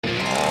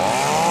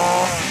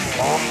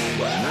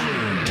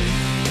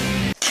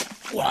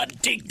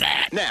dig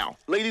that. Now,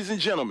 ladies and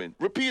gentlemen,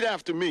 repeat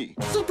after me.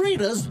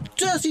 Sabrina's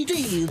Dirty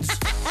Deeds.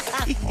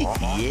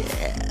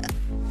 Yeah.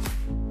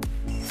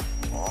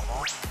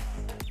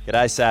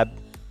 G'day, Sab.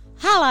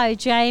 Hello,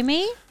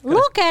 Jamie.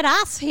 Look at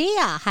us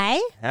here, hey?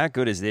 How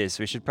good is this?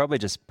 We should probably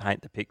just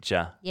paint the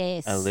picture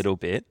Yes. a little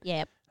bit.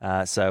 Yep.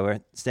 So we're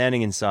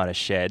standing inside a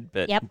shed,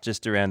 but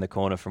just around the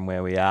corner from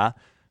where we are,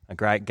 a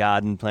great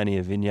garden, plenty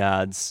of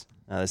vineyards.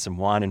 There's some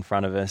wine in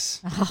front of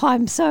us. Oh,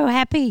 I'm so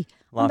happy.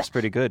 Life's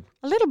pretty good.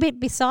 A little bit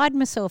beside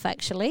myself,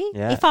 actually.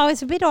 Yeah. If I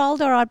was a bit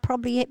older, I'd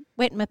probably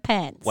wet my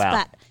pants.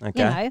 Wow. But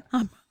Okay.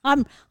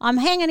 I'm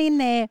hanging in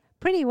there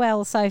pretty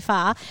well so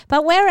far.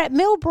 But we're at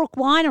Millbrook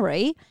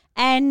Winery,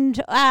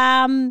 and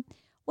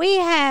we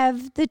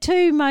have the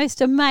two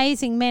most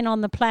amazing men on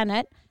the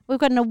planet. We've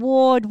got an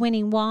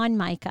award-winning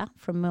winemaker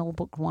from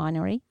Millbrook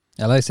Winery.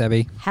 Hello,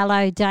 Sabby.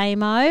 Hello,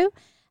 Damo.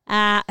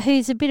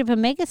 Who's a bit of a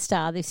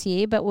megastar this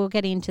year, but we'll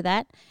get into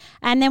that.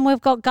 And then we've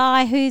got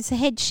Guy, who's the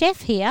head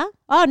chef here.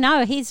 Oh,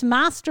 no, he's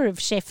master of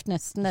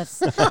chefness now.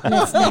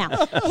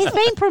 He's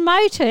been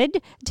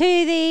promoted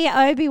to the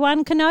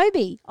Obi-Wan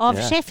Kenobi of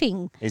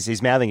chefing.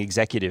 He's mouthing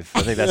executive.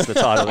 I think that's the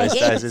title these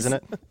days, isn't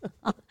it?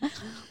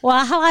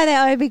 Well, hello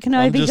there, Obi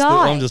Kenobi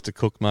Guy. I'm just a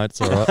cook, mate.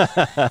 It's all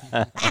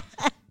right.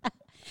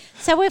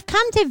 So we've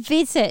come to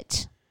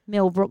visit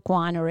Millbrook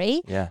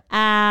Winery. Yeah.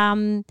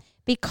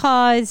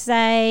 Because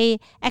they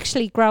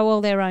actually grow all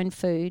their own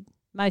food,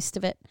 most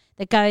of it,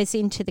 that goes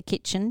into the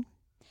kitchen.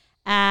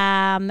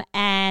 And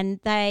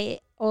they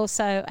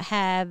also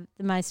have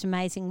the most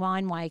amazing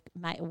wine waker.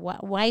 Not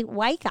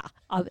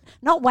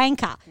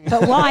wanker,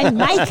 but wine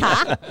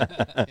maker.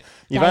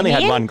 You've only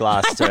had one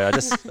glass too. I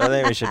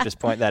think we should just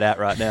point that out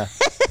right now.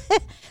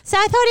 So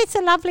I thought it's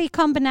a lovely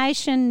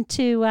combination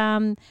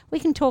to we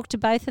can talk to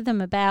both of them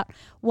about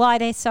why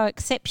they're so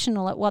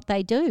exceptional at what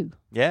they do.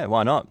 Yeah,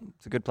 why not?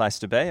 It's a good place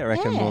to be. I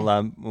reckon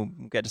we'll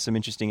get to some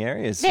interesting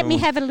areas. Let me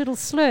have a little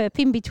slurp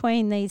in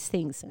between these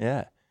things.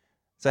 Yeah.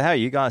 So how are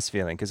you guys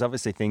feeling? Because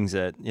obviously things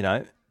are,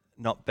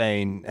 have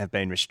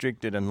been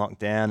restricted and locked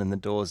down, and the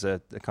doors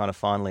are kind of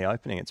finally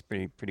opening. It's a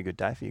pretty good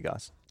day for you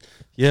guys.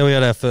 Yeah, we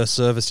had our first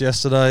service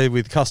yesterday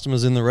with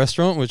customers in the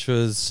restaurant, which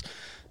was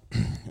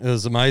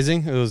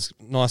amazing. It was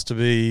nice to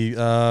be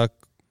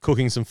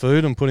cooking some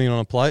food and putting it on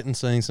a plate and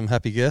seeing some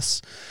happy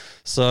guests.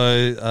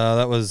 So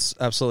that was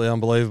absolutely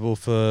unbelievable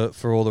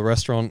for all the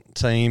restaurant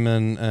team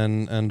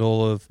and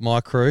all of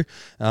my crew.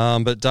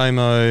 But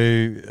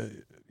Damo,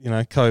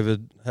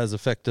 COVID has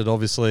affected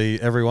obviously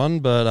everyone,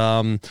 but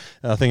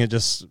I think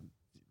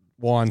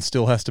wine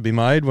still has to be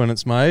made when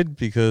it's made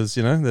because,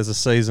 there's a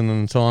season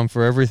and a time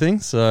for everything.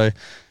 So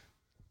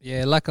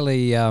yeah,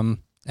 luckily, and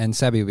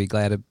Sabby will be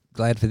glad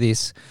for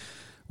this,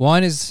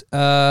 wine is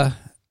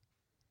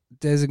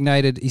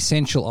designated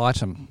essential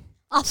item.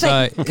 Oh,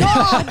 thank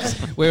God!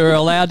 We were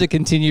allowed to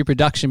continue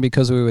production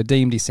because we were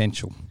deemed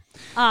essential.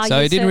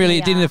 So it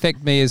didn't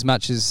affect me as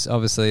much as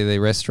obviously the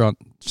restaurant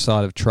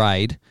side of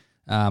trade.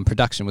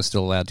 Production was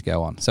still allowed to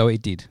go on, so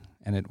it did,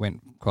 and it went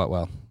quite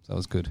well. So it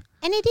was good.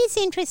 And it is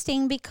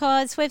interesting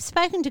because we've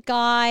spoken to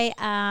Guy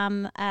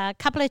a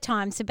couple of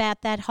times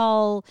about that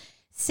whole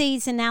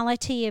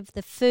seasonality of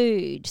the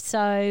food.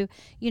 So,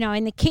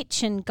 in the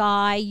kitchen,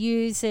 Guy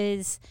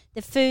uses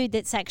the food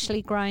that's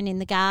actually grown in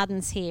the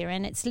gardens here,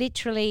 and it's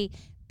literally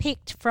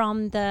picked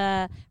from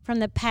the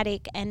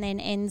paddock and then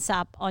ends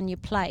up on your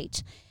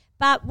plate.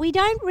 But we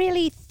don't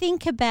really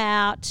think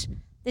about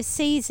the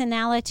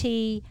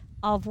seasonality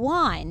of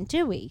wine,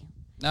 do we?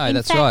 No,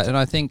 that's right. And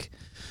I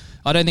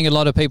don't think a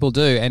lot of people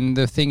do. And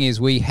the thing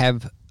is, we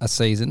have a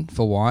season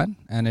for wine,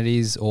 and it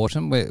is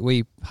autumn.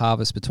 We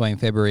harvest between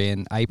February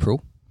and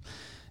April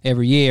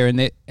every year,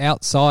 and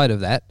outside of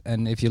that,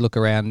 and if you look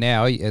around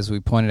now, as we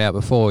pointed out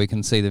before, we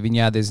can see the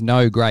vineyard. There's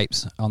no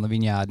grapes on the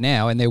vineyard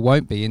now, and there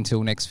won't be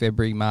until next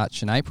February,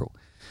 March and April.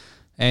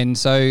 And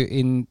so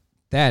in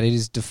that, it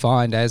is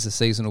defined as a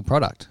seasonal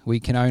product. We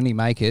can only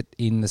make it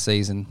in the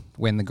season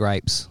when the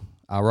grapes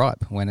are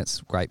ripe, when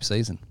it's grape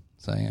season.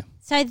 So, yeah.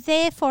 So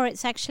therefore,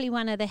 it's actually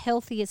one of the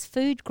healthiest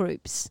food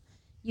groups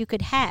you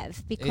could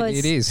have because...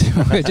 It is.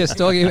 We're just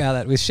talking about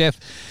that with Chef.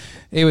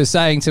 He was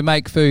saying to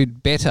make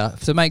food better,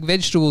 to make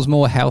vegetables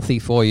more healthy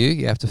for you,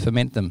 you have to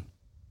ferment them.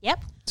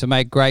 Yep. To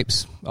make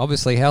grapes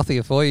obviously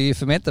healthier for you, you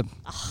ferment them.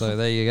 Oh. So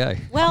there you go.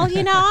 Well,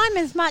 I'm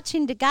as much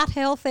into gut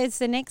health as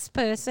the next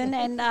person,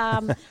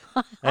 and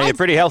you're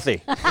pretty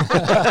healthy.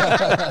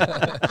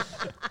 I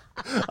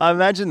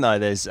imagine though,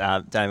 there's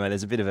Damo,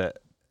 there's a bit of there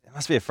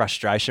must be a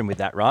frustration with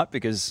that, right?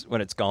 Because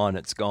when it's gone,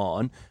 it's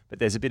gone. But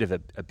there's a bit of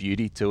a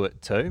beauty to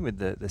it too, with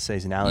the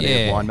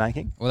seasonality of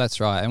winemaking. Well,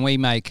 that's right, and we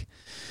make.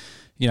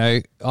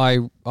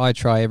 I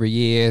try every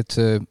year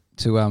to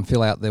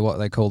fill out what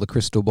they call the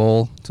crystal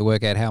ball to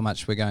work out how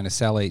much we're going to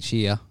sell each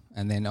year,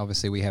 and then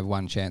obviously we have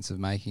one chance of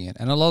making it.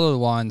 And a lot of the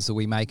wines that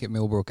we make at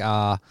Millbrook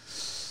are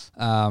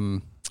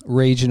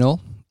regional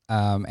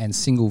and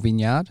single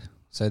vineyard,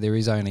 so there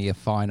is only a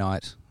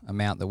finite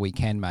amount that we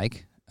can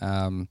make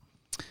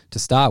to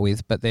start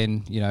with. But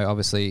then,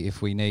 obviously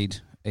if we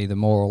need either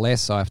more or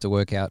less. I have to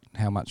work out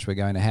how much we're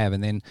going to have.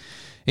 And then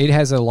it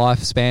has a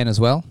lifespan as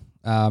well.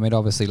 It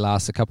obviously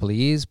lasts a couple of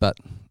years, but,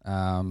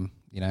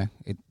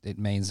 it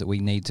means that we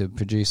need to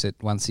produce it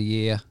once a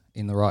year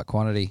in the right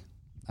quantity.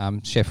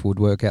 Chef would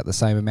work out the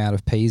same amount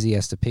of peas he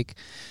has to pick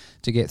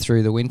to get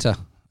through the winter,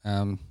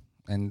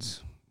 and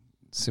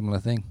similar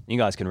thing. You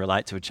guys can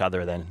relate to each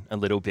other then a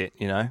little bit,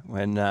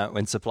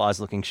 when supply's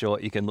looking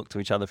short, you can look to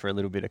each other for a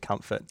little bit of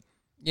comfort.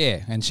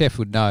 Yeah, and Chef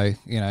would know,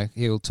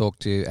 he'll talk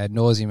to ad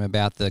nauseum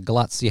about the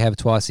gluts you have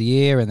twice a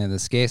year and then the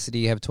scarcity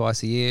you have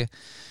twice a year,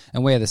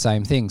 and we're the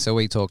same thing. So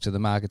we talk to the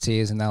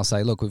marketeers and they'll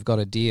say, look, we've got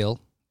a deal.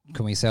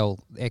 Can we sell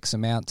X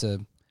amount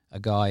to a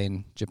guy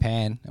in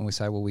Japan? And we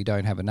say, well, we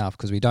don't have enough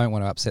because we don't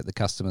want to upset the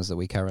customers that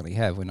we currently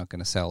have. We're not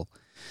going to sell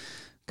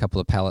a couple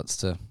of pallets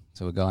to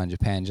a guy in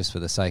Japan just for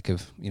the sake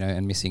of,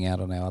 and missing out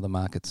on our other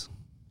markets.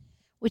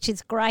 Which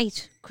is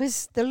great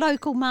because the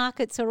local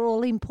markets are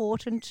all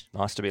important.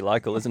 Nice to be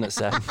local, isn't it,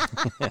 Sam?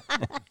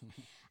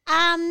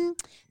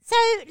 So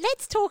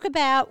let's talk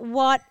about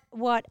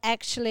what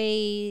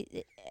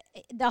actually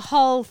the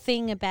whole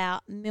thing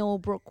about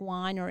Millbrook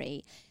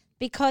Winery,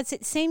 because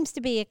it seems to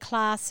be a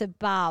class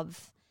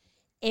above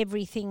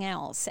everything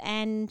else.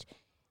 And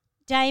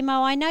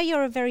Damo, I know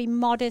you're a very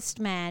modest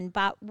man,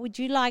 but would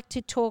you like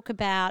to talk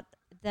about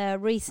the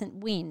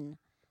recent win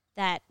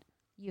that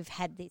you've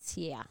had this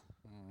year?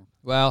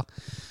 Well,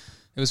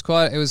 it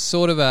was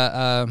sort of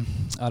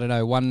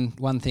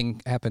one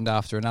thing happened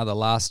after another.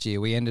 Last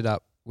year we ended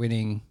up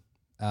winning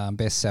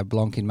Best Sauv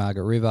Blanc in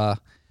Margaret River,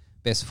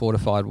 Best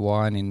Fortified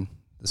Wine in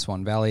the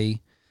Swan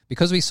Valley.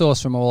 Because we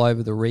source from all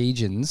over the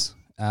regions,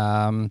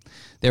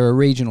 there are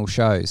regional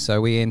shows.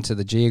 So we entered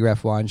the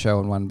Geograph Wine Show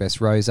and won Best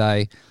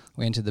Rosé.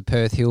 We entered the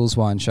Perth Hills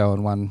Wine Show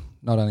and won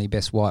not only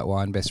Best White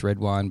Wine, Best Red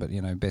Wine, but,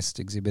 Best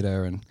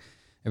Exhibitor and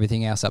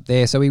everything else up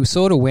there. So we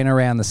sort of went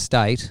around the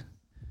state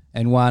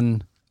and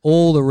won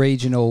all the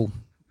regional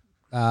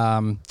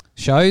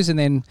shows. And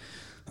then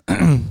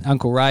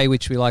Uncle Ray,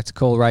 which we like to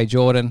call Ray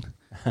Jordan,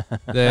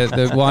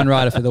 the wine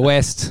writer for the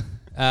West,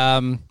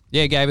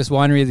 gave us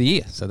Winery of the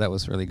Year. So that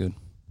was really good.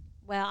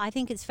 Well, I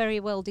think it's very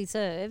well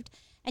deserved.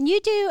 And you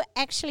do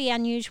actually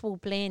unusual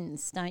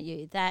blends, don't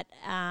you, that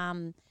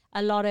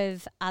a lot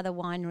of other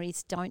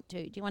wineries don't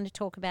do. Do you want to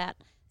talk about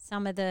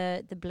some of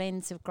the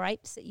blends of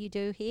grapes that you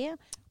do here?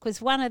 Because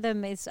one of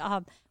them is...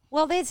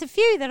 there's a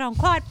few that I'm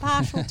quite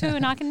partial to,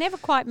 and I can never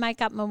quite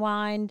make up my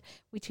mind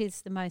which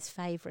is the most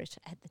favourite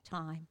at the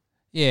time.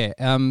 Yeah,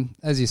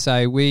 as you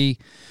say, we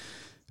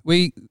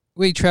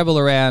travel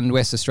around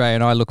West Australia,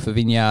 and I look for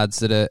vineyards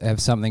that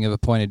have something of a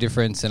point of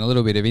difference and a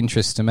little bit of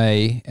interest to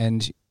me.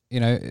 And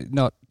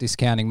not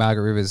discounting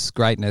Margaret River's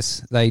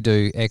greatness, they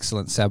do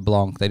excellent Sauv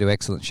Blanc, they do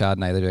excellent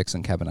Chardonnay, they do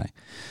excellent Cabernet.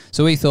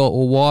 So we thought,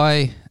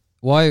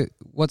 well,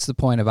 what's the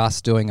point of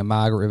us doing a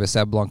Margaret River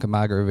Sauv Blanc, a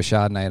Margaret River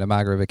Chardonnay, and a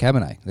Margaret River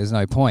Cabernet? There's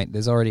no point.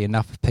 There's already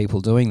enough people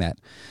doing that.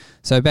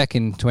 So back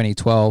in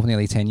 2012,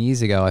 nearly 10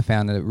 years ago, I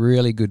found a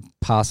really good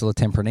parcel of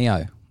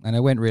Tempranillo, and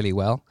it went really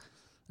well.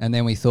 And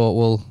then we thought,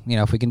 well,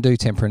 if we can do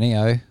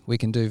Tempranillo, we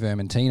can do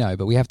Vermentino,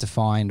 but we have to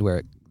find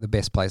the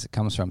best place it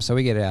comes from. So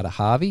we get it out of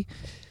Harvey.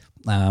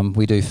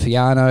 We do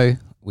Fiano,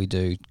 we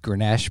do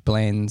Grenache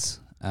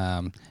blends,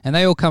 and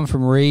they all come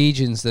from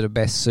regions that are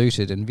best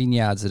suited and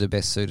vineyards that are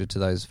best suited to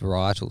those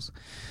varietals.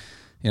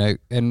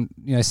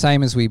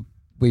 Same as we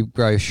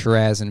grow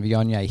Shiraz and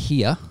Viognier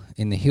here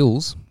in the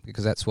hills,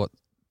 because that's what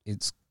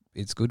it's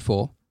good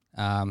for.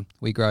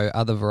 We grow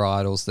other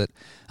varietals that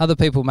other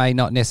people may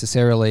not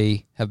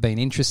necessarily have been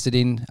interested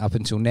in up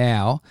until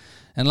now,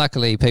 and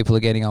luckily people are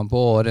getting on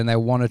board and they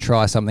want to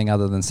try something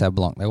other than Sauv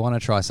Blanc. They want to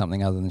try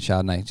something other than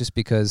Chardonnay, just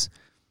because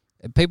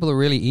people are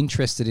really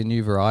interested in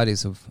new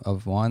varieties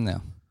of wine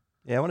now.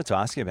 Yeah, I wanted to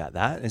ask you about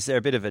that. Is there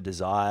a bit of a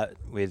desire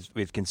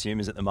with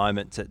consumers at the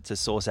moment to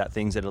source out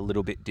things that are a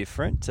little bit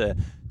different, to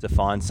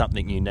find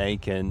something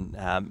unique and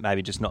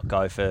maybe just not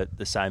go for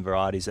the same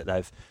varieties that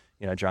they've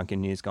drunk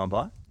in years gone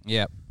by?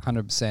 Yeah,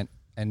 100%.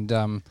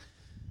 And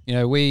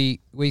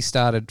we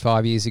started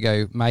 5 years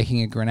ago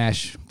making a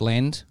Grenache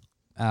blend.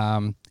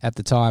 At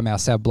the time, our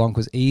Sauv Blanc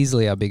was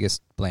easily our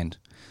biggest blend.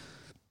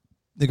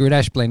 The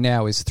Grenache blend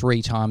now is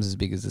 3 times as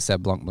big as the Sauv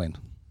Blanc blend,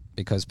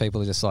 because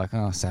people are just like,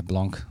 oh, Sauv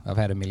Blanc, I've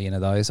had a million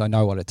of those. I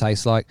know what it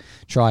tastes like.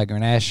 Try a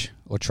Grenache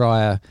or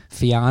try a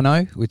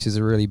Fiano, which is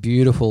a really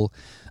beautiful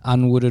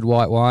unwooded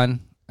white wine.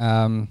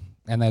 And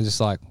they're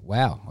just like,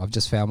 wow, I've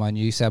just found my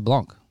new Sauv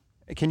Blanc.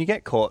 Can you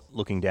get caught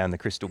looking down the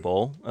crystal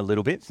ball a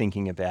little bit,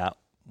 thinking about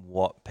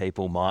what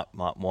people might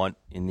want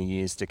in the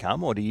years to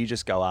come? Or do you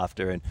just go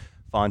after and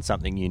find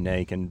something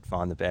unique and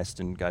find the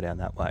best and go down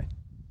that way?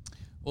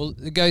 Well,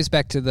 it goes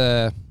back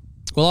to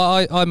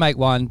I make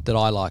wine that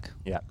I like.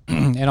 Yeah.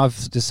 And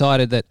I've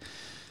decided that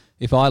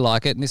if I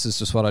like it, and this is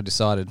just what I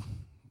decided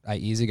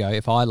 8 years ago,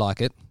 if I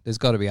like it, there's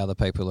got to be other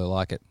people who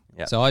like it.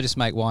 Yep. So I just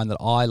make wine that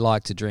I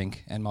like to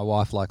drink and my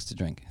wife likes to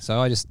drink.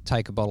 So I just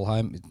take a bottle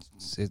home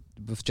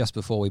just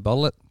before we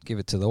bottle it, give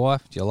it to the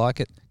wife. Do you like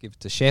it? Give it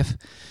to chef.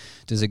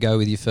 Does it go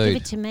with your food?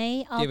 Give it to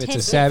me. I'll Give it to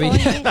test Sabby.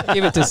 it for you.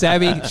 Give it to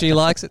Sabby. She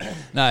likes it.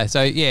 No,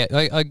 so yeah,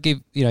 I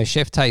give,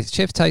 chef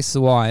tastes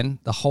the wine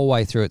the whole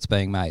way through it's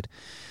being made.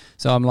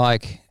 So I'm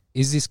like,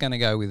 is this going to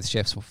go with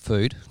chef's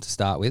food to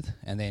start with?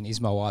 And then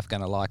is my wife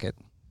going to like it?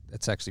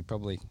 It's actually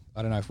probably,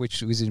 I don't know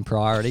which was in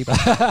priority, but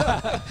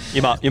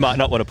You might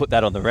not want to put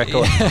that on the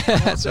record.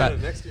 that's right.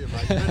 Next to you,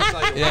 mate.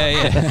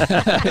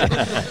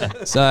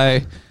 Yeah. So,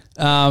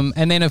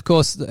 and then of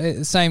course,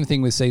 the same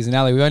thing with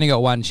seasonality. We've only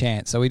got one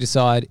chance, so we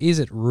decide: is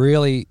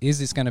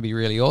this going to be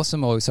really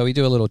awesome? Or so we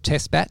do a little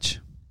test batch,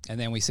 and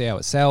then we see how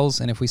it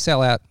sells. And if we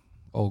sell out,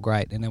 all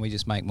great, and then we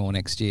just make more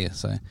next year.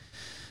 So,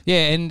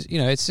 yeah, and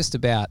it's just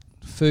about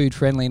food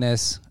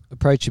friendliness,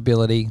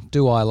 approachability.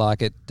 Do I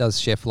like it? Does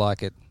chef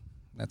like it?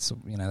 That's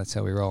that's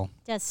how we roll.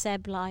 Does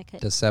Sab like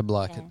it? Does Sab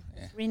like it?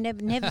 Yeah. We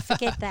never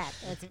forget that.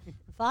 That's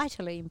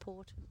vitally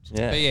important.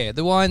 Yeah. But yeah,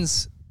 the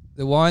wines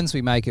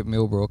we make at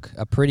Millbrook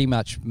are pretty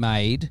much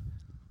made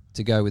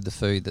to go with the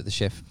food that the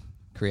chef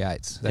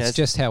creates. That's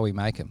just how we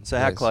make them. So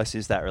how close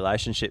is that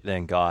relationship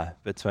then, Guy,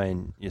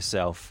 between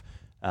yourself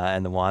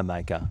and the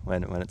winemaker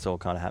when it's all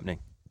kind of happening?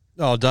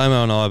 Oh,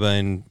 Damo and I have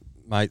been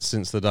mates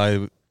since the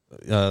day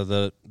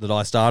that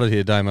I started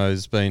here.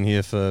 Damo's been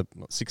here for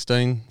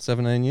 16,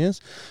 17 years.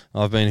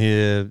 I've been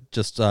here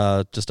just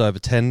over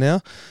 10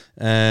 now.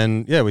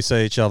 And yeah, we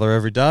see each other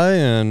every day,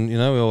 and we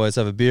always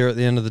have a beer at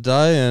the end of the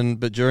day.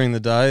 But during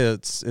the day,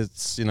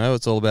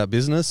 it's all about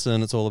business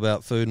and it's all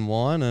about food and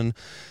wine. And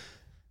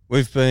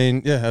we've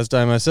been, as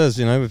Damo says,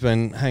 we've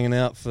been hanging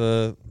out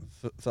for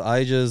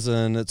ages,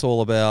 and it's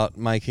all about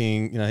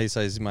making, he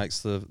says he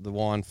makes the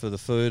wine for the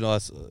food. I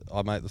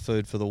make the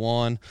food for the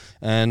wine.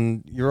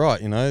 And you're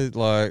right,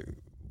 like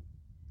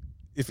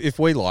if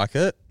we like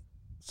it,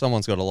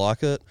 someone's got to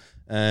like it.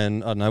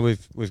 And I don't know,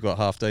 we've got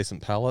half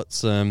decent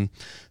palates.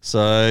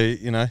 So,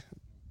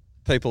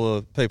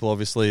 people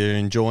obviously are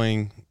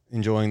enjoying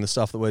the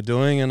stuff that we're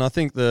doing. And I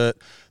think that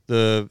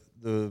the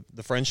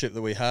friendship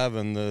that we have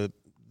and the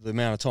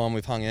amount of time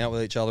we've hung out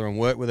with each other and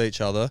worked with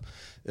each other,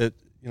 it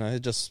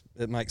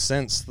makes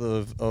sense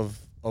of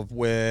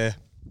where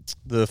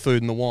the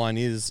food and the wine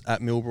is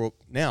at Millbrook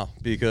now,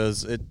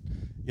 because it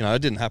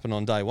didn't happen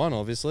on day one.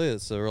 Obviously,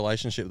 it's a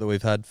relationship that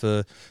we've had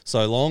for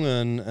so long,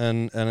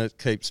 and it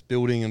keeps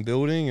building and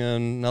building.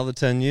 And another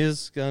 10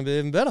 years is going to be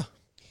even better.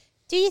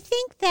 Do you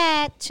think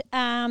that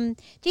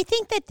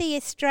the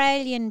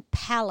Australian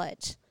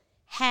palate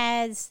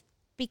has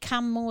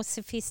become more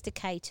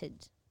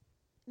sophisticated?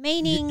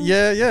 Meaning,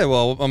 yeah.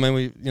 Well, I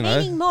mean,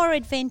 meaning more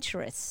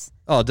adventurous.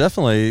 Oh,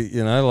 definitely.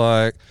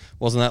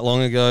 Wasn't that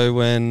long ago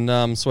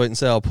when sweet and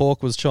sour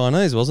pork was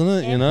Chinese, wasn't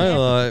it?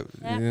 Yeah.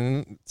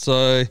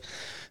 So,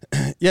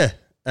 yeah.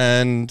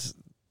 And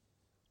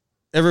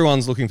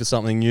everyone's looking for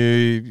something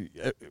new.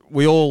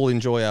 We all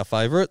enjoy our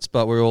favourites,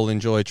 but we all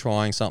enjoy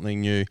trying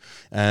something new.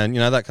 And,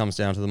 that comes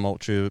down to the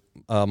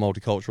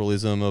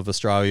multiculturalism of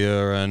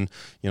Australia and,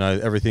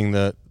 everything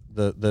that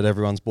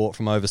everyone's bought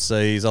from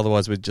overseas.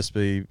 Otherwise, we'd just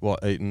be,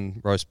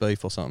 eating roast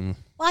beef or something.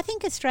 Well, I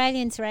think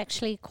Australians are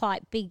actually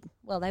quite big.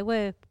 Well, they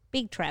were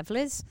big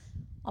travellers.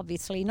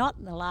 Obviously not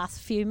in the last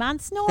few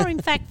months, nor in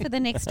fact for the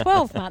next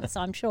 12 months,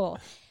 I'm sure.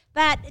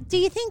 But do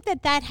you think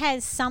that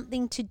has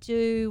something to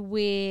do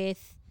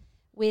with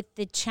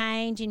the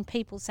change in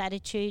people's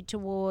attitude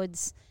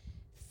towards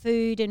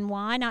food and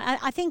wine?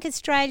 I think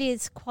Australia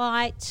is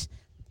quite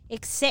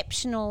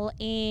exceptional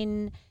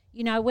in...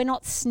 we're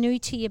not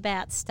snooty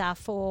about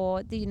stuff,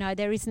 or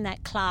there isn't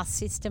that class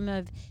system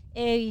of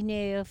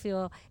if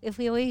you're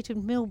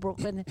eating Millbrook,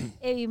 then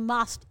you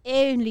must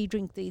only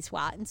drink these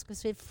wines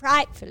because they're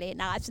frightfully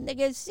nice and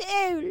they're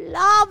so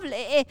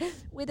lovely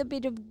with a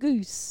bit of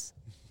goose.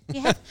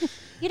 You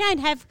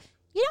don't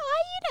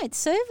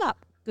serve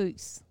up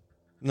goose.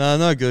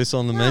 No goose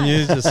on the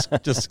menu.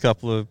 Just a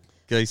couple of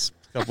geese,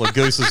 couple of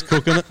gooses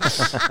cooking it.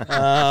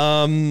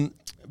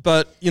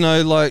 But and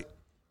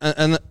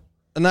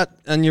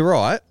you're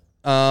right.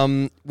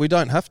 We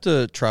don't have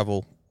to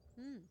travel.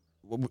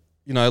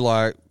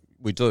 Like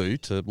we do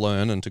to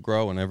learn and to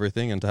grow and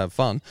everything and to have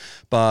fun.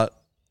 But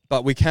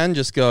we can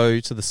just go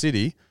to the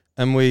city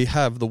and we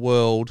have the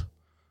world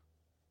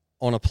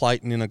on a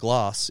plate and in a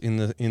glass in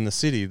the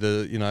city.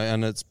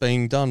 And it's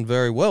being done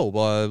very well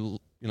by a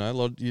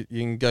lot. You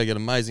can go get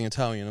amazing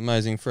Italian,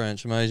 amazing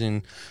French,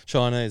 amazing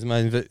Chinese,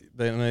 amazing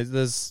Vietnamese.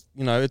 There's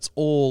it's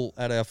all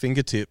at our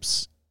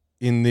fingertips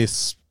in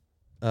this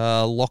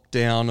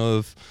lockdown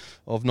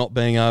of not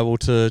being able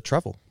to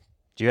travel.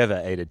 Do you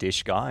ever eat a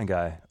dish, Guy, and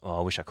go, "Oh,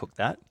 I wish I cooked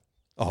that"?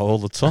 Oh, all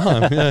the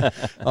time. Yeah.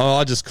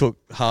 I just cook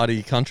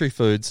hearty country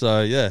food.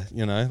 So yeah,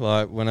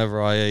 like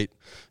whenever I eat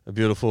a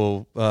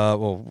beautiful.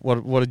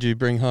 What did you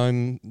bring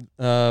home?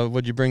 What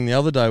did you bring the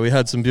other day? We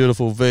had some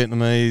beautiful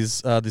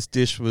Vietnamese. This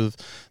dish with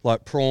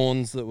like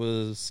prawns that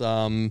was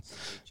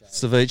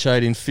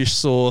ceviche in fish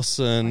sauce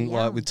and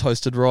like with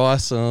toasted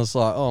rice, and I was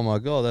like, oh my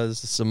god,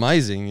 that's just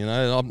amazing.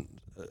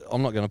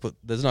 I'm not going to put.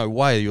 There's no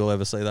way you'll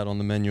ever see that on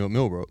the menu at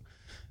Millbrook,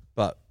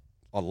 but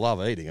I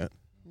love eating it.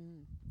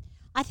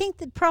 I think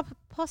that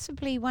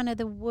possibly one of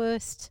the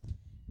worst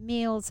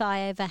meals I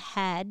ever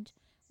had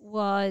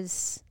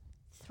was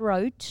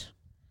throat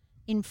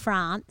in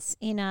France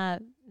in a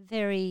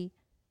very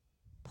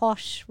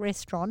posh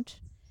restaurant.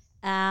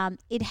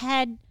 It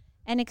had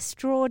an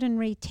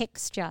extraordinary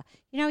texture.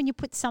 You know, when you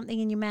put something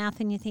in your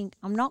mouth and you think,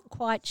 I'm not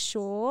quite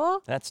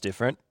sure That's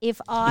different. if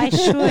I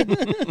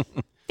should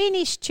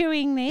finish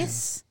chewing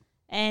this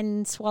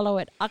and swallow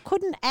it. I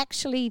couldn't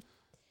actually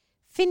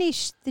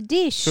finish the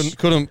dish.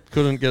 Couldn't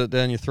get it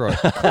down your throat.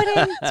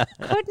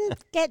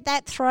 couldn't get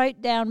that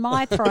throat down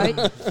my throat.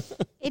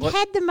 It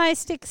had the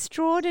most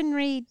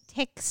extraordinary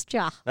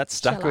texture. That's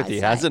stuck shall with I you,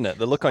 say. hasn't it?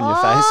 The look on your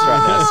face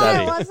right now,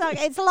 Savvy.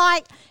 It's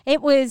like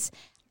it was.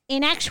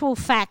 In actual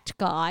fact,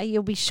 Guy,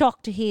 you'll be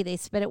shocked to hear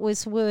this, but it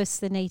was worse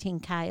than eating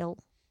kale.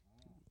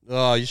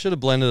 Oh, you should have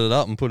blended it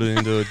up and put it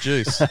into a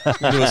juice,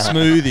 into a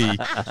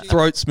smoothie,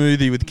 throat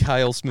smoothie with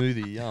kale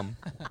smoothie. Yum.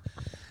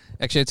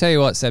 Actually, I'll tell you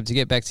what, Sab, to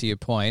get back to your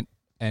point,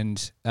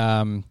 and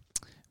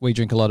we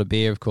drink a lot of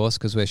beer, of course,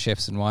 because we're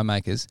chefs and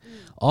winemakers.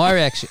 I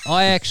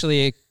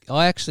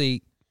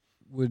actually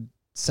would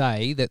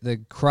say that the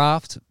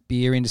craft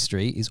beer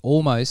industry is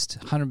almost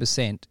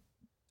 100%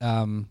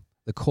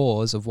 the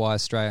cause of why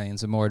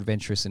Australians are more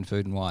adventurous in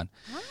food and wine.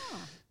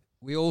 Oh.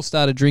 We all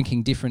started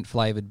drinking different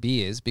flavoured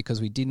beers because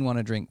we didn't want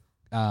to drink,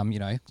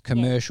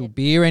 commercial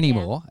beer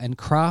anymore. And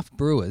craft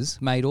brewers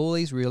made all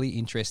these really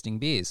interesting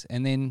beers.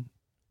 And then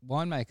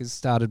winemakers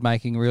started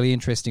making really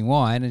interesting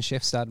wine, and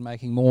chefs started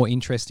making more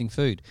interesting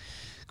food.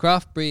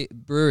 Craft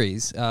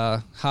breweries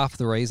are half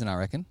the reason, I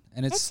reckon.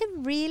 And it's That's a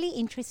really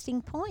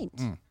interesting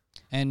point.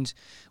 And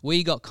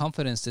we got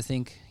confidence to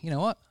think, you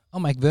know what,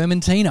 I'll make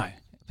Vermentino.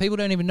 People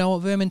don't even know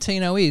what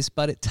Vermentino is,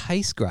 but it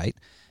tastes great,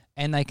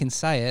 and they can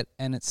say it,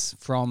 and it's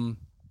from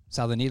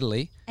southern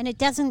Italy. And it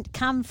doesn't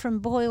come from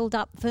boiled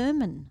up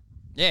vermin.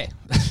 Yeah,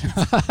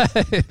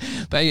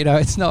 but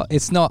it's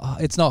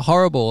not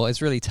horrible.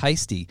 It's really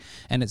tasty,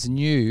 and it's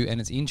new, and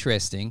it's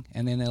interesting.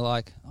 And then they're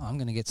like, oh, I'm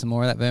going to get some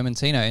more of that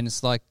Vermentino, and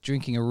it's like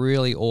drinking a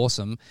really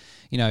awesome,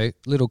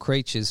 Little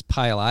Creatures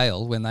pale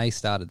ale when they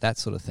started that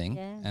sort of thing.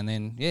 Yeah. And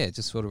then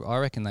just sort of, I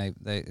reckon they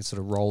it sort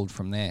of rolled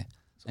from there.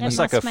 That Almost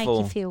must like a make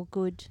full- you feel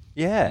good.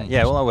 Yeah.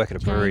 Well, I work at a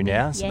brewery Jamie,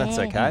 now, so that's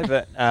yeah. okay.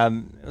 But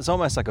it was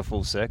almost like a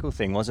full circle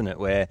thing, wasn't it?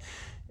 Where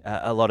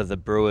a lot of the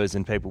brewers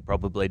and people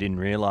probably didn't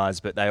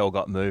realise, but they all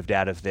got moved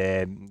out of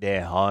their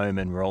home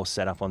and were all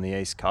set up on the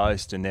East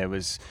Coast. And there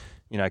was,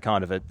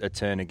 kind of a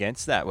turn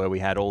against that, where we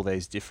had all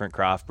these different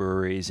craft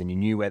breweries, and you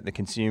knew where the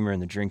consumer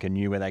and the drinker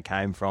knew where they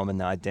came from, and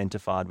they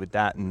identified with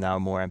that, and they were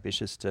more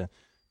ambitious to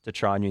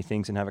try new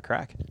things and have a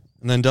crack.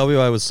 And then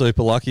WA was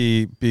super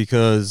lucky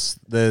because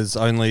there's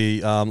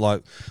only I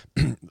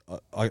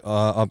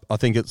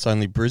think it's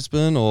only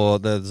Brisbane, or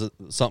there's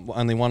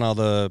only one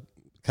other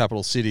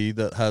capital city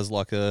that has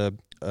like a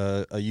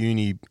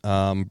uni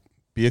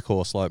beer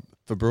course like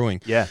for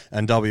brewing. Yeah.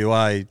 And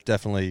WA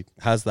definitely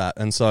has that.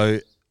 And so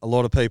a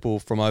lot of people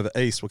from over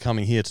east were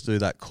coming here to do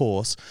that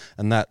course,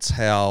 and that's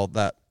how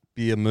that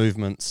beer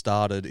movement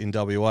started in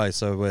WA.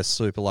 So we're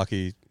super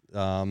lucky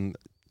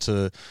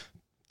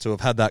to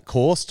have had that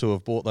course, to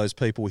have brought those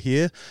people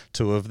here,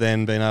 to have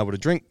then been able to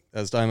drink,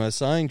 as Damo's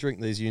saying,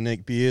 drink these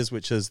unique beers,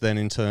 which has then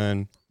in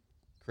turn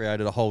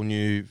created a whole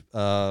new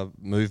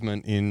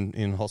movement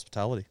in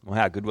hospitality. Well,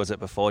 how good was it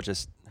before,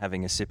 just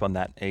having a sip on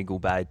that Eagle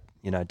Bay,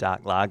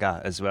 dark lager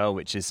as well,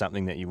 which is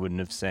something that you wouldn't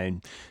have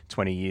seen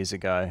 20 years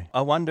ago.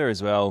 I wonder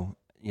as well,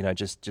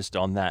 just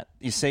on that,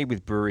 you see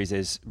with breweries,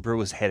 as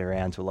brewers head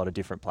around to a lot of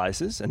different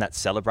places, and that's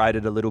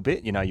celebrated a little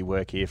bit. You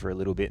work here for a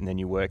little bit and then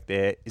you work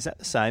there. Is that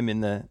the same in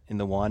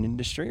the wine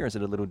industry, or is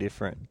it a little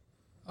different?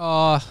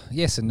 Oh,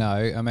 yes and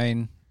no. I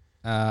mean,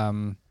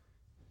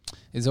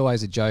 there's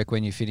always a joke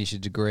when you finish a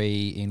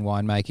degree in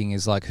winemaking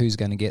is like, who's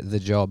going to get the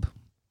job?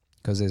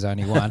 Because there's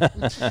only one.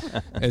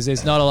 Because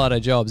there's not a lot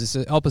of jobs. It's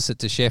the opposite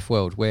to chef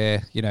world,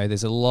 where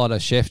there's a lot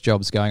of chef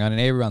jobs going on and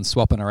everyone's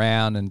swapping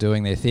around and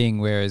doing their thing,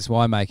 whereas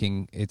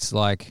winemaking, it's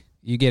like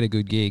you get a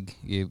good gig,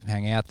 you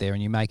hang out there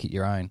and you make it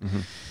your own. Mm-hmm.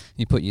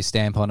 You put your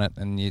stamp on it,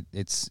 and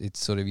it's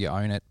sort of you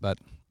own it. But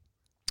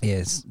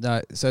yes,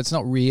 no, so it's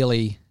not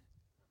really.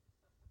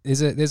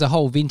 There's a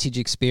whole vintage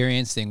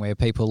experience thing where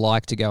people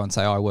like to go and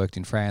say, oh, I worked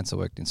in France, I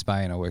worked in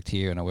Spain, I worked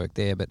here and I worked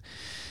there, but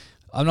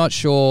I'm not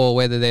sure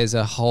whether there's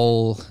a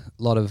whole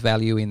lot of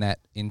value in that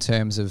in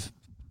terms of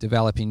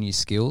developing new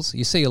skills.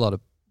 You see a lot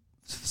of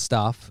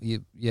stuff,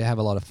 you have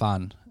a lot of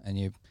fun, and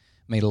you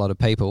meet a lot of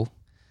people,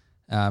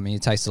 and you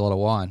taste a lot of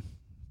wine.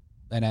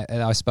 And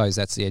I suppose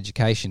that's the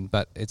education,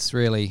 but it's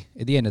really,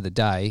 at the end of the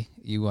day,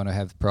 you want to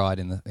have pride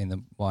in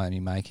the wine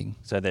you're making.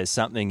 So there's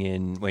something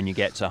in when you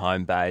get to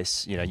home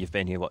base, you've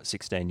been here,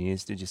 16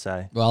 years, did you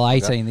say? Well,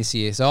 18 this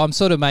year. So I'm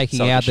sort of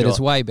making out that it's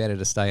way better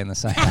to stay in the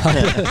same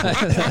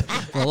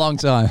for a long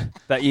time.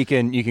 But you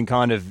can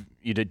kind of,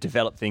 you to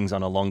develop things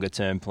on a longer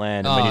term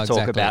plan. And when you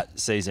talk exactly. about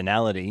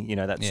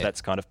seasonality,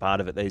 that's kind of part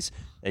of it. These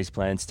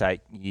plans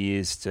take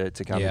years to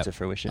come into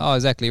fruition. Oh,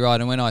 exactly right.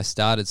 And when I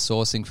started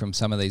sourcing from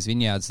some of these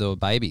vineyards, they were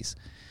babies,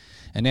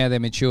 and now they're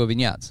mature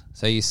vineyards.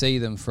 So you see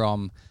them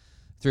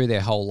through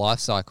their whole life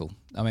cycle.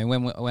 I mean,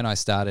 when I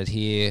started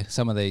here,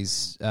 some of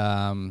these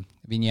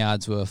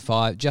vineyards were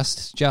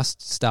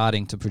just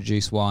starting to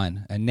produce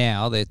wine, and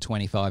now they're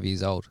 25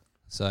 years old.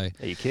 So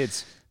They're your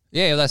kids.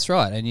 yeah, that's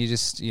right. And you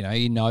just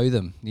you know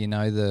them, you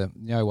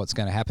know what's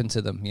going to happen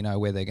to them, you know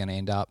where they're going to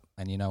end up,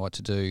 and you know what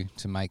to do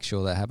to make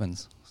sure that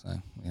happens. So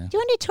yeah. Do you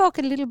want to talk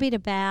a little bit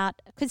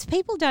about, because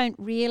people don't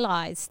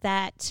realise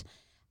that,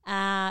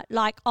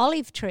 like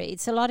olive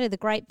trees, a lot of the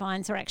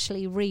grapevines are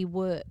actually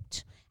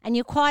reworked. And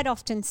you quite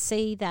often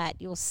see that.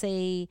 You'll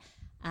see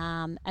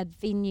a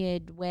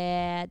vineyard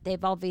where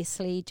they've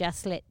obviously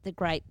just let the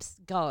grapes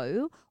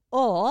go,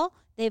 or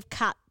they've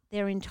cut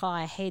their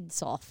entire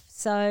heads off.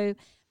 So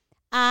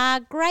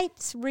are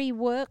grapes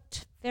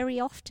reworked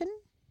very often?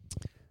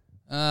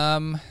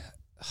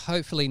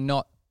 Hopefully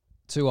not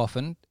too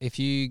often if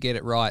you get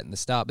it right in the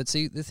start. But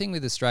see, the thing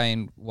with the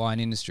Australian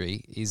wine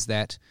industry is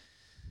that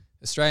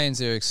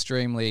Australians are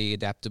extremely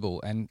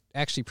adaptable and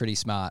actually pretty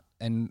smart,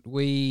 and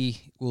we're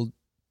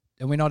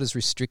not as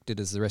restricted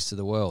as the rest of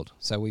the world.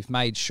 So we've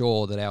made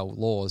sure that our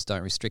laws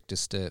don't restrict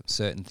us to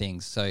certain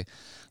things. So,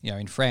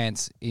 in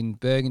France, in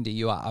Burgundy,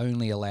 you are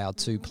only allowed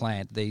to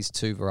plant these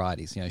two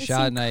varieties. It's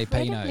Chardonnay,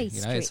 incredibly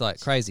Pinot. It's like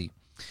strict. crazy.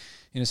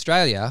 In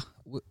Australia,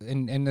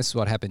 and this is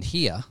what happened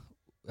here.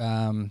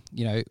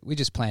 We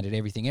just planted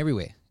everything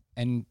everywhere,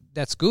 and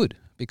that's good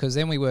because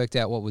then we worked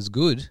out what was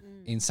good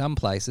in some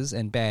places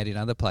and bad in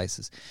other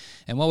places.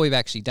 And what we've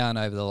actually done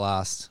over the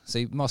last,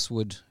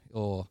 Mosswood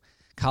or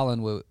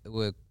Cullen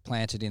were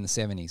planted in the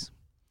 70s,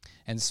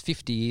 and it's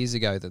 50 years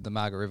ago that the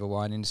Margaret River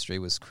wine industry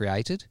was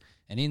created.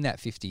 And in that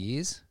 50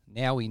 years,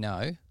 now we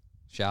know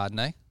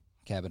Chardonnay,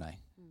 Cabernet,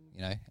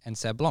 and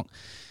Sauv Blanc.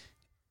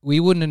 We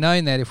wouldn't have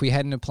known that if we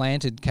hadn't have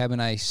planted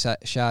Cabernet,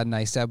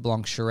 Chardonnay, Sauv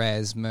Blanc,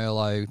 Shiraz,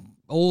 Merlot,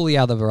 all the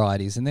other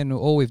varieties. And then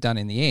all we've done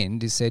in the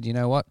end is said, you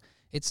know what,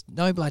 it's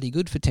no bloody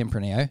good for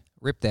Tempranillo.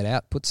 Rip that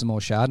out, put some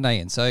more Chardonnay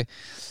in. So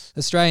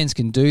Australians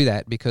can do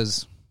that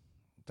because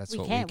that's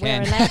what we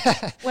can.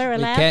 We're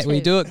allowed to.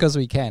 We do it because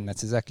we can.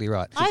 That's exactly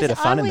right. It's a bit of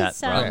fun in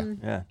that, right?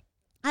 Yeah.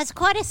 I was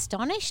quite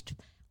astonished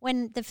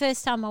when the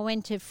first time I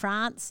went to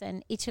France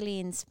and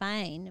Italy and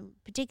Spain,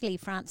 particularly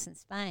France and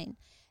Spain,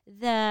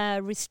 the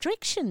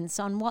restrictions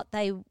on what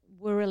they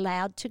were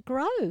allowed to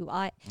grow.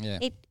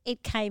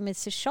 It came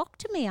as a shock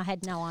to me. I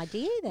had no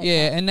idea that.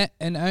 Yeah,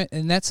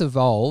 and that's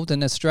evolved,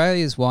 and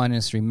Australia's wine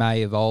industry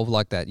may evolve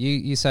like that.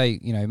 You say,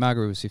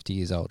 Margaret was 50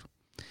 years old.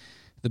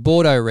 The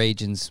Bordeaux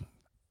region's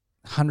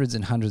hundreds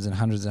and hundreds and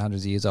hundreds and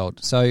hundreds of years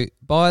old. So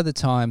by the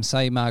time,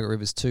 say, Margaret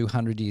River's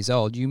 200 years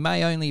old, you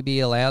may only be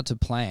allowed to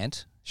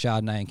plant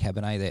Chardonnay and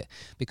Cabernet there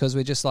because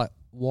we're just like,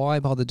 why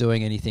bother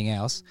doing anything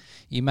else?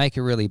 You make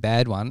a really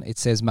bad one. It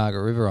says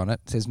Margaret River on it.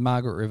 It says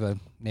Margaret River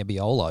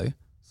Nebbiolo.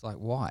 It's like,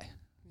 why?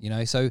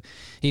 So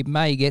it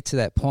may get to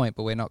that point,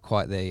 but we're not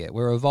quite there yet.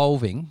 We're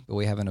evolving, but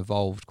we haven't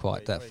evolved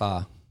quite that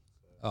far.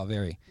 Oh,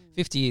 very.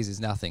 50 years is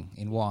nothing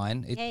in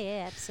wine.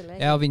 Yeah,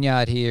 absolutely. Our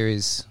vineyard here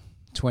is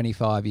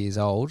 25 years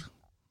old.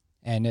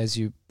 And as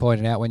you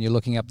pointed out, when you're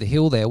looking up the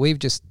hill there, we've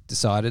just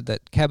decided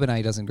that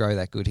Cabernet doesn't grow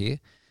that good here.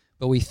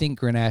 But we think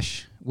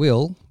Grenache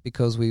will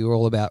because we were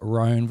all about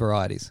Rhone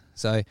varieties.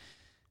 So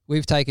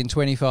we've taken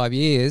 25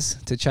 years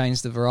to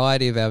change the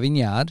variety of our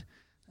vineyard.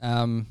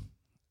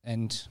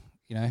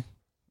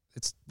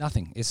 It's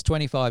nothing. It's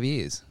 25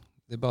 years.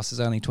 The boss is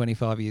only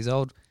 25 years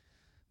old.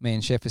 Me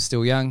and Chef is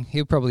still young.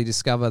 He'll probably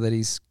discover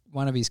that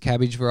one of his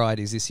cabbage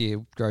varieties this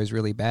year grows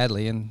really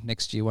badly and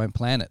next year won't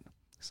plant it.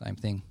 Same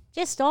thing.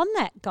 Just on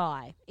that,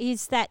 Guy,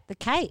 is that the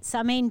case?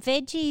 I mean,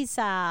 veggies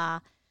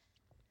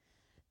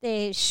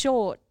they're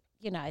short,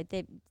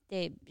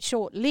 they're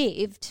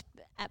short-lived,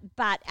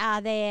 but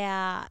are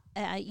there,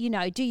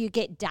 do you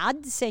get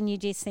duds and you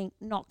just think,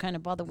 not going to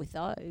bother with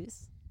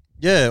those?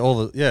 Yeah,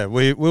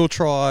 we'll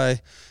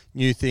try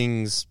new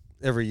things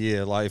every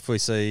year. Like if we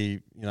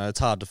see, it's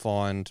hard to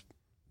find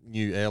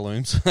new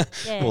heirlooms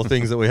or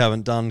things that we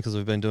haven't done because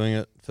we've been doing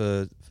it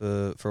for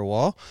a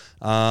while.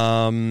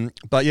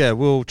 But yeah,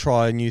 we'll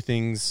try new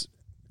things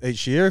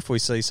each year if we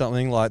see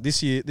something. Like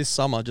this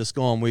summer just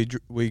gone, we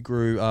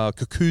grew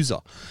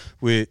Cucuzza,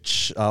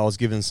 which I was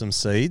given some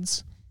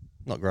seeds.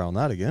 Not growing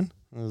that again.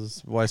 It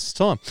was a waste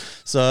of time.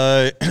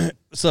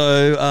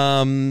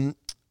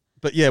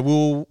 But yeah,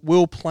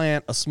 we'll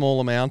plant a small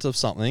amount of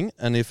something,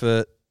 and if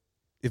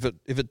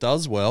it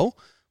does well,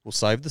 we'll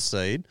save the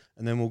seed,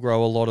 and then we'll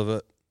grow a lot of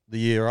it the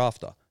year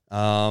after.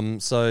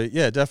 So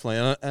yeah,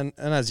 definitely. And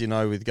as you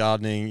know, with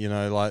gardening,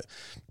 like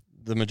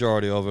the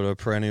majority of it are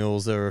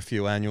perennials. There are a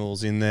few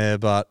annuals in there,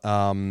 but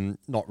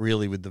not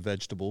really with the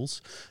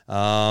vegetables.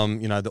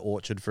 The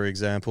orchard, for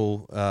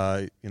example,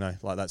 like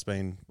that's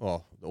been,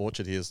 the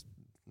orchard here's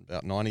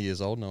about 90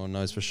 years old. No one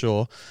knows for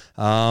sure.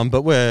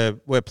 But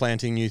we're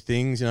planting new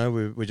things. You know,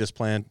 we just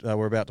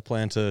we're about to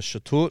plant a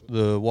shatut,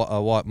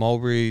 a white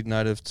mulberry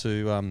native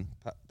to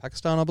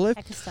Pakistan, I believe.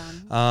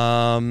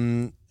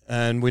 Pakistan.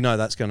 And we know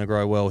that's going to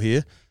grow well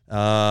here.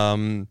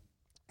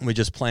 We've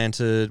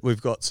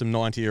got some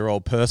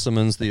 90-year-old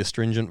persimmons, the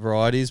astringent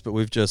varieties, but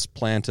we've just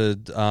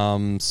planted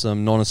some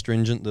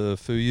non-astringent, the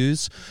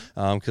fuyus,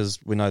 because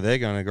we know they're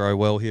going to grow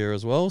well here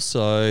as well.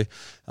 So,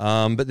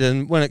 but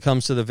then when it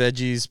comes to the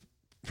veggies,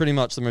 pretty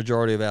much the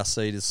majority of our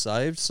seed is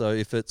saved. So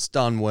if it's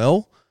done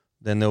well,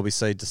 then there'll be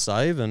seed to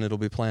save and it'll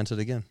be planted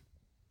again.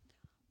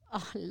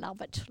 Oh,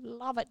 love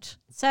it.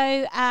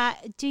 So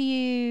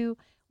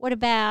what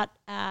about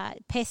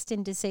pest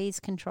and disease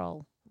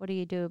control? What do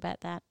you do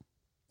about that?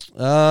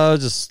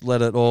 Just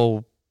let it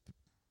all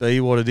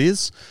be what it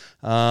is.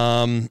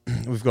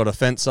 We've got a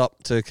fence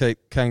up to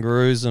keep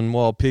kangaroos and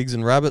wild pigs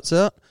and rabbits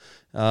out.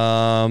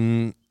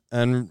 And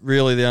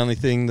really the only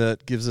thing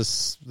that gives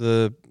us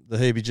the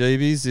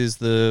heebie-jeebies is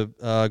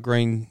the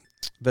green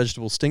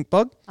vegetable stink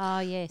bug. Oh,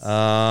 yes.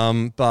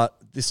 But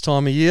this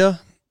time of year,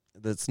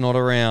 it's not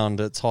around.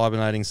 It's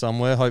hibernating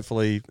somewhere.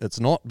 Hopefully it's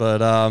not.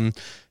 But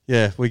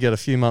yeah, we get a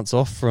few months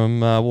off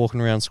from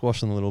walking around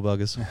squashing the little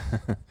buggers.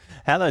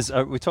 How those?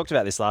 We talked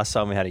about this last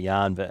time we had a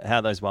yarn, but how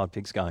are those wild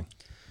pigs going?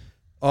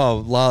 Oh,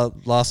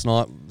 last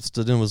night's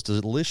dinner was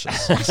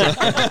delicious.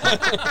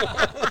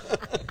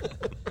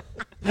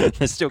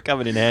 They're still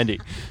coming in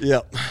handy.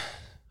 Yep.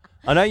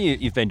 I know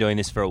you've been doing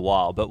this for a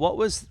while, but what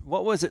was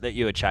it that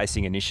you were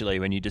chasing initially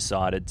when you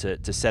decided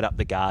to set up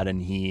the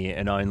garden here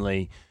and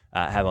only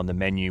have on the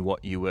menu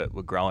what you were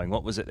growing?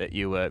 What was it that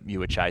you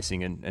were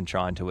chasing and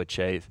trying to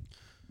achieve?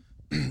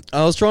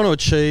 I was trying to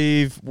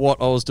achieve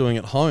what I was doing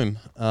at home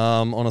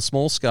on a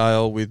small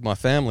scale with my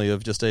family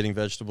of just eating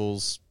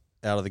vegetables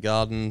out of the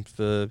garden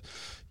for,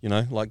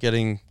 like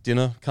getting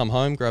dinner, come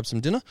home, grab some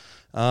dinner.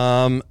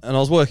 And I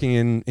was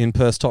working in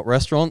Perth's top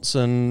restaurants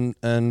and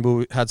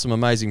we had some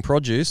amazing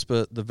produce,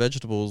 but the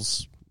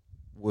vegetables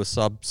were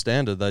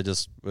substandard. They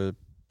just were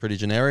pretty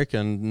generic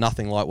and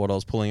nothing like what I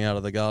was pulling out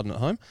of the garden at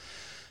home.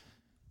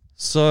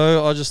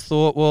 So I just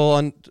thought,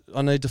 well,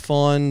 I need to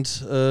find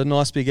a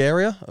nice big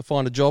area. I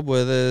find a job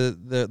where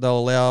they'll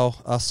allow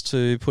us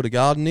to put a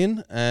garden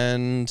in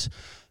and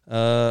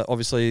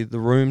obviously the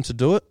room to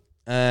do it.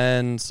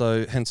 And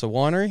so hence a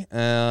winery.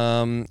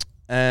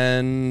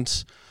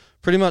 And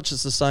pretty much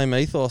it's the same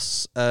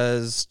ethos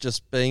as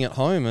just being at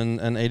home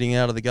and eating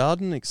out of the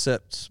garden,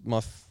 except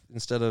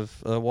instead of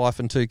a wife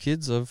and 2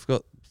 kids, I've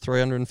got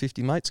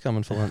 350 mates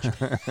coming for lunch.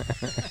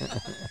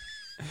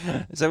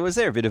 So was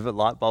there a bit of a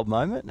light bulb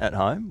moment at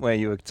home where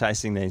you were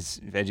tasting these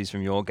veggies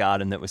from your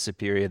garden that were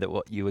superior to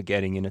what you were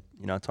getting in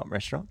a top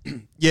restaurant?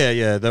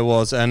 Yeah, there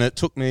was. And it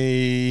took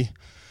me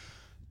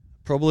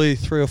probably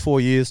 3 or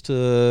 4 years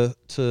to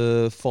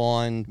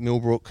find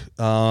Millbrook,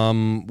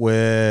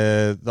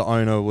 where the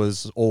owner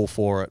was all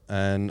for it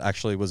and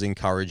actually was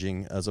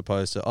encouraging, as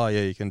opposed to, oh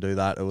yeah, you can do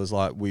that. It was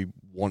like, we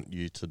want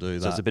you to do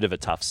that. So it's a bit of a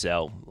tough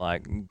sell,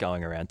 like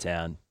going around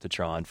town to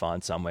try and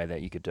find somewhere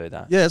that you could do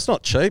that. Yeah, it's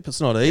not cheap.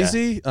 It's not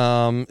easy.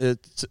 Yeah.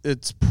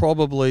 It's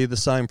probably the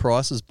same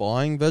price as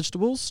buying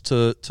vegetables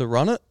to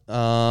run it,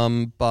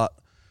 but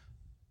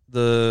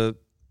the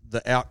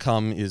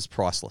outcome is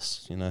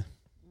priceless,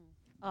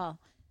 Oh,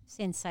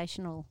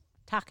 sensational.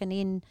 Tucking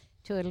in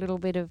to a little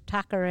bit of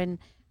tucker and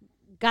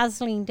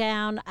guzzling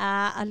down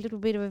a little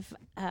bit of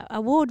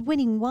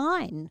award-winning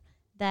wine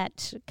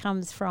that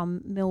comes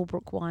from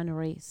Millbrook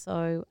Winery.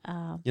 So,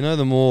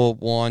 the more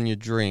wine you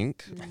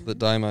drink that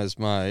Damo's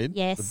made,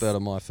 yes, the better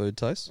my food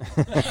tastes.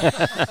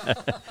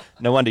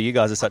 No wonder you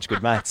guys are such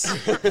good mates.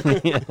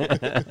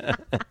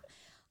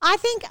 I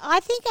think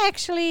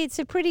actually it's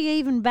a pretty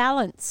even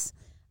balance.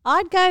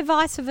 I'd go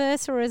vice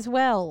versa as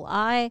well.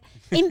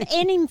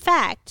 In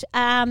fact,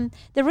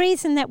 the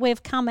reason that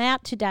we've come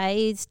out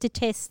today is to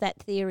test that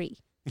theory.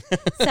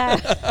 So,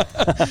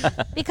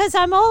 because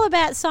I'm all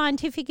about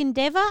scientific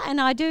endeavour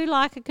and I do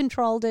like a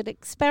controlled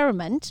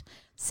experiment.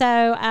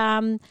 So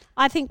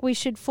I think we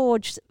should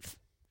forge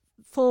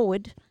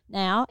forward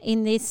now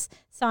in this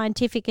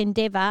scientific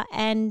endeavour,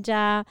 and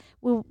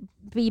we'll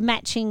be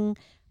matching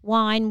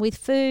wine with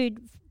food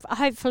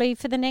hopefully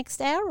for the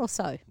next hour or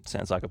so.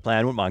 Sounds like a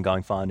plan. Wouldn't mind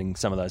going finding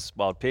some of those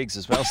wild pigs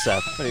as well,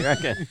 Saf. What do you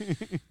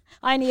reckon?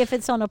 Only if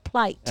it's on a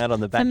plate. Out on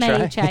the back for tray.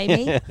 me,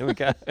 Jamie. Yeah, there we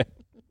go.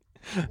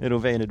 It'll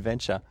be an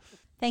adventure.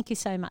 Thank you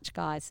so much,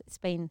 guys. It's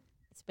been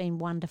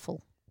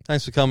wonderful.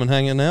 Thanks for coming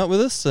hanging out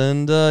with us,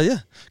 and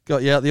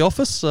got you out the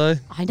office. So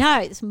I know,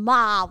 it's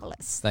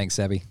marvellous. Thanks,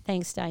 Abby.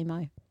 Thanks,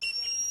 Damo.